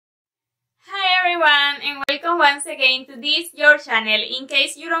everyone, and welcome once again to this your channel. In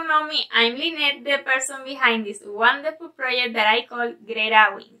case you don't know me, I'm Lynette, the person behind this wonderful project that I call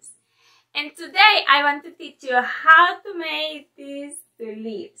GretaWings. And today I want to teach you how to make these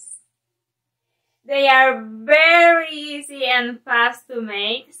tulips. They are very easy and fast to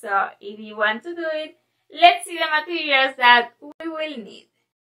make, so if you want to do it, let's see the materials that we will need.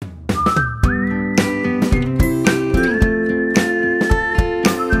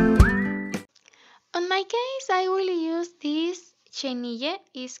 On my case, I will use this CHENILLE,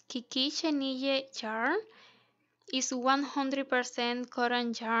 is Kiki CHENILLE yarn. It's 100%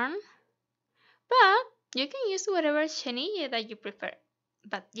 cotton yarn, but you can use whatever CHENILLE that you prefer.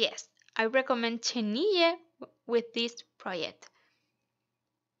 But yes, I recommend CHENILLE with this project.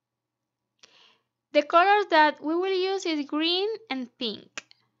 The colors that we will use is green and pink,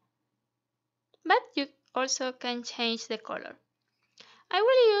 but you also can change the color. I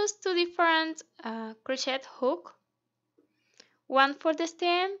will use two different crochet hook, one for the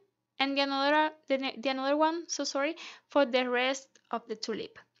stem and the another one, for the rest of the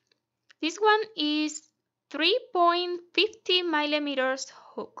tulip. This one is 3.50 millimeters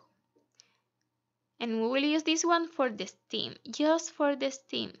hook, and we will use this one for the stem, just for the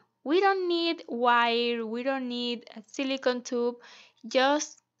stem. We don't need wire, we don't need a silicone tube,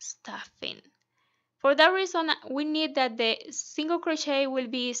 just stuffing. For that reason, we need that the single crochet will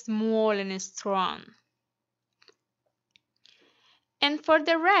be small and strong. And for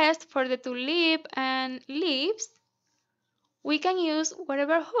the rest, for the tulip and leaves, we can use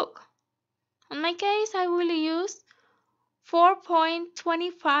whatever hook. In my case, I will use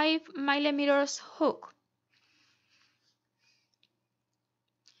 4.25 millimeters hook.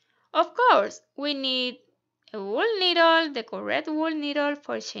 Of course, we need a wool needle, the correct wool needle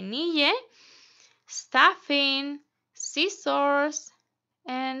for CHENILLE, stuffing, scissors,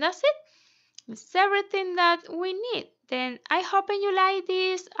 and that's it. It's everything that we need. Then I hope you like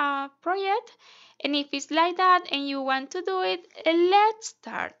this project, and if it's like that and you want to do it, let's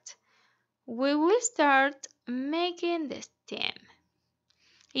start. We will start making the stem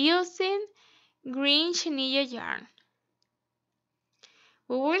using green CHENILLE yarn.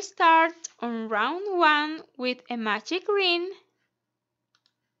 We will start on round 1 with a magic ring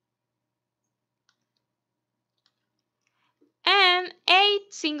and 8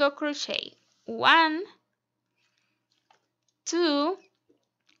 single crochet. 1, 2,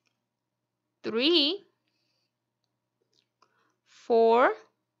 3, 4,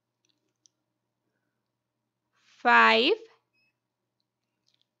 5,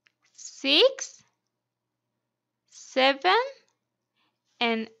 6, 7,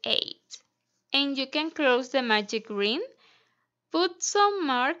 and 8. And you can close the magic ring. Put some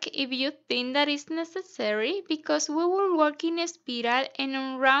mark if you think that is necessary, because we will work in a spiral,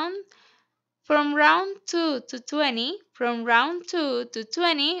 and from round 2 to 20,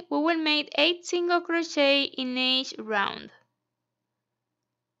 we will make 8 single crochet in each round.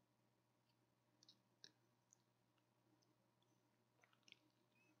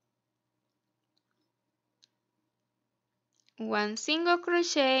 One single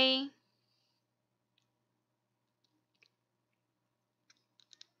crochet,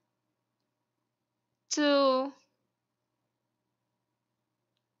 two,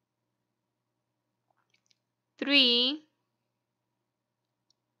 3,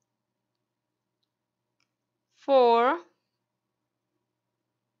 4,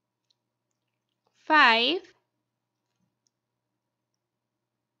 5,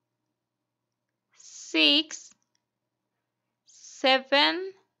 6,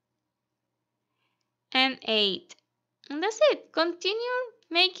 7, and 8. And that's it. Continue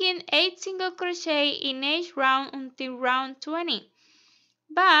making 8 single crochet in each round until round 20.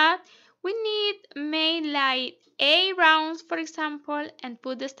 But we need make like 8 rounds, for example, and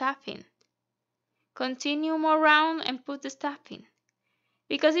put the stuffing. Continue more round and put the stuffing,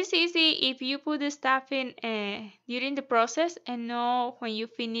 because it's easy if you put the stuffing during the process and not when you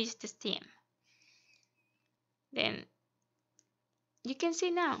finish the stem. Then you can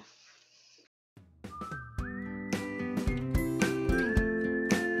see now.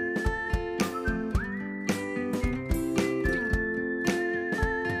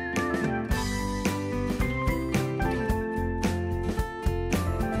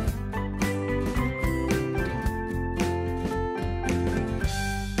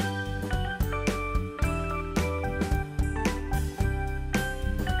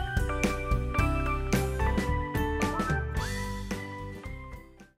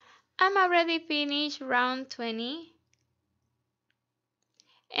 I'm already finished round 20,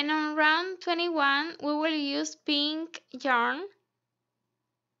 and on round 21 we will use pink yarn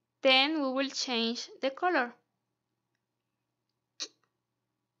Then we will change the color.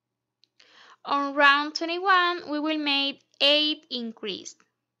 On round 21, we will make 8 increase.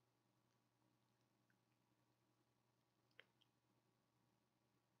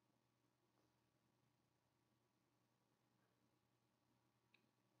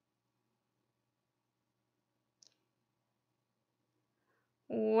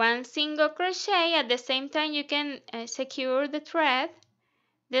 One single crochet. At the same time, you can secure the thread,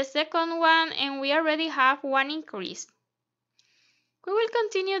 the second one, and we already have one increase. We will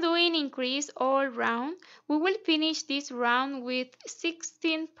continue doing increase all round. We will finish this round with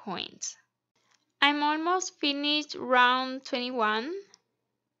 16 points. I'm almost finished round 21.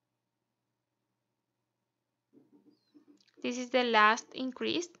 This is the last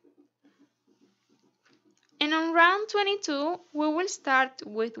increase. And on round 22, we will start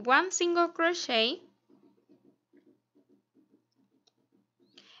with one single crochet,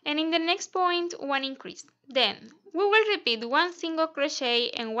 and in the next point, one increase. Then we will repeat one single crochet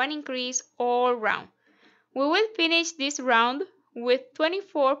and one increase all round. We will finish this round with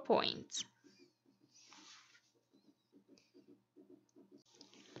 24 points.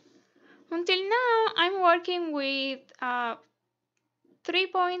 Until now, I'm working with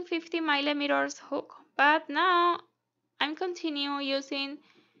 3.50 millimeters hook, but now I'm continue using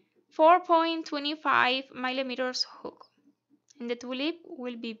 4.25 millimeters hook, and the tulip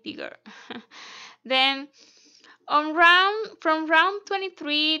will be bigger. Then from round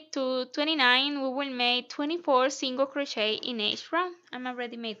 23 to 29, we will make 24 single crochet in each round. I'm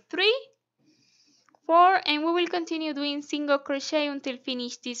already made 3, 4, and we will continue doing single crochet until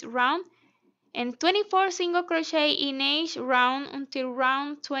finish this round, and 24 single crochet in each round until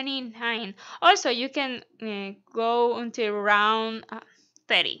round 29. Also, you can go until round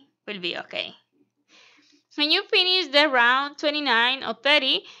 30, will be okay. When you finish the round 29 or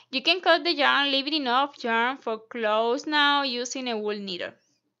 30, you can cut the yarn, leaving enough yarn for clothes now using a wool knitter.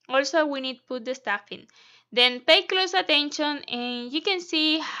 Also, we need to put the stuffing. Then pay close attention and you can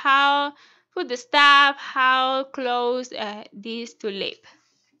see how put the stuff, how close this tulip.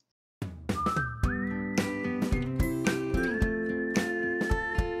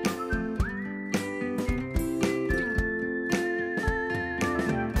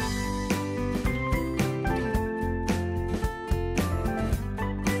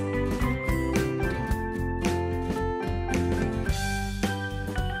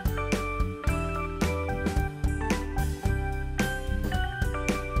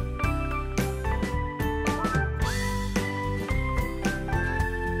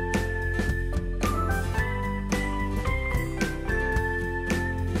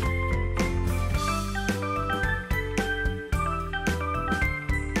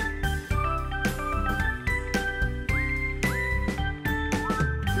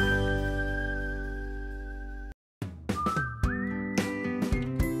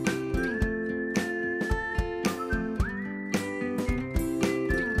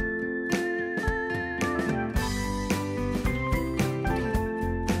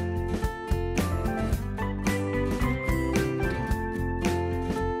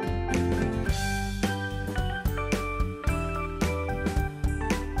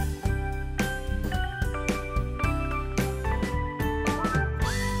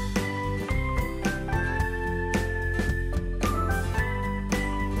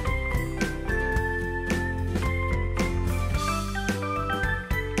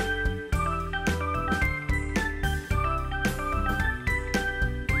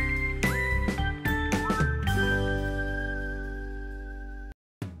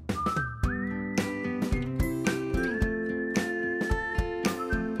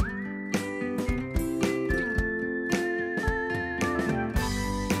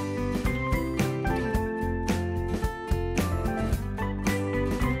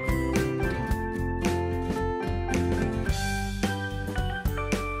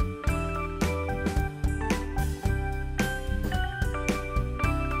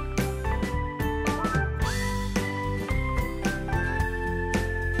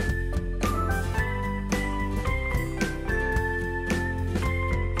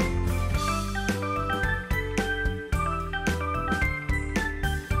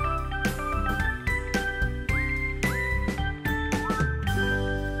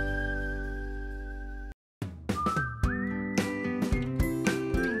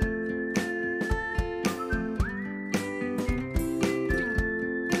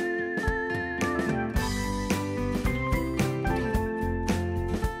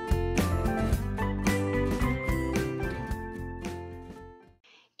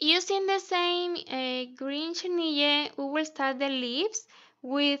 Using the same green chenille, we will start the leaves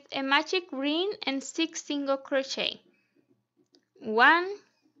with a magic ring and 6 single crochet. 1,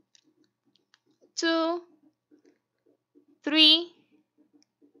 2, 3,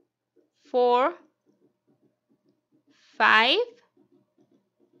 4, 5,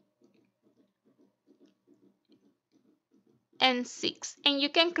 and 6. And you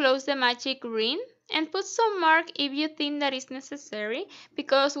can close the magic ring and put some mark if you think that is necessary,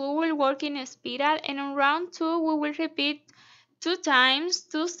 because we will work in a spiral, and on round 2 we will repeat 2 times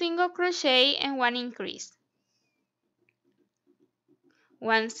 2 single crochet and 1 increase.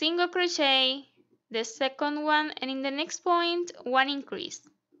 1 single crochet, the second one, and in the next point 1 increase.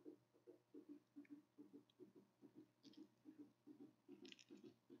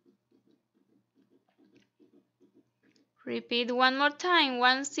 Repeat one more time,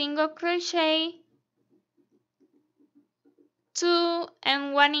 1 single crochet, 2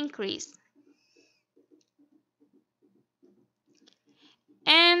 and 1 increase.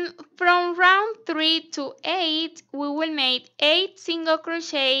 And from round 3 to 8, we will make 8 single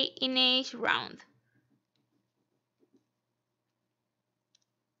crochet in each round.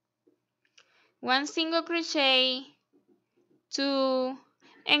 1 single crochet, 2,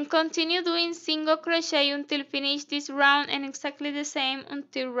 and continue doing single crochet until finish this round, and exactly the same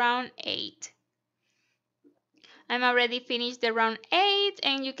until round 8. I'm already finished the round 8,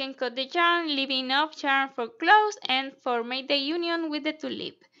 and you can cut the yarn, leaving enough yarn for close and for make the union with the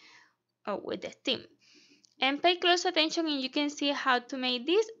tulip, or with the stem. And pay close attention, and you can see how to make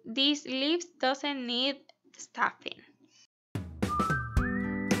this. These leaves doesn't need stuffing.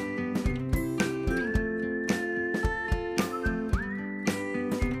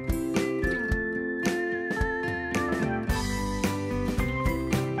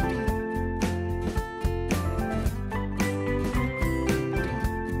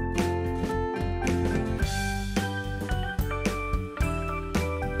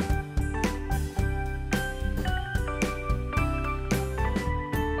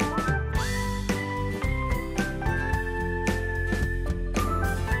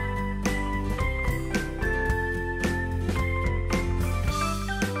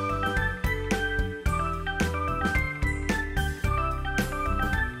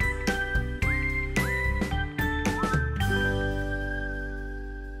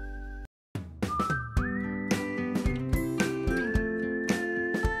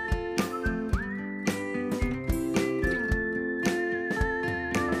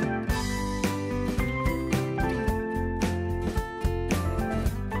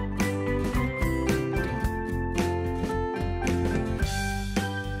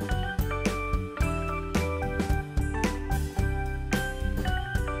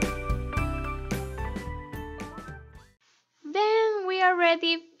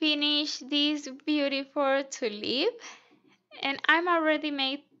 Already finished this beautiful tulip, and I'm already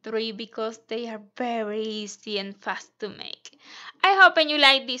made 3 because they are very easy and fast to make. I hope you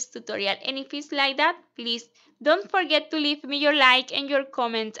like this tutorial, and if it's like that, please don't forget to leave me your like and your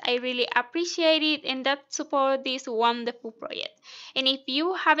comment. I really appreciate it, and that support this wonderful project. And if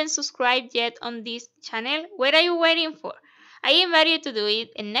you haven't subscribed yet on this channel, what are you waiting for? I invite you to do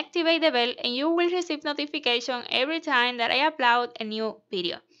it and activate the bell, and you will receive notification every time that I upload a new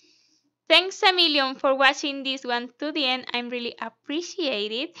video. Thanks a million for watching this one to the end. I really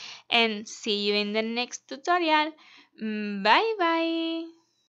appreciate it, and see you in the next tutorial. Bye bye.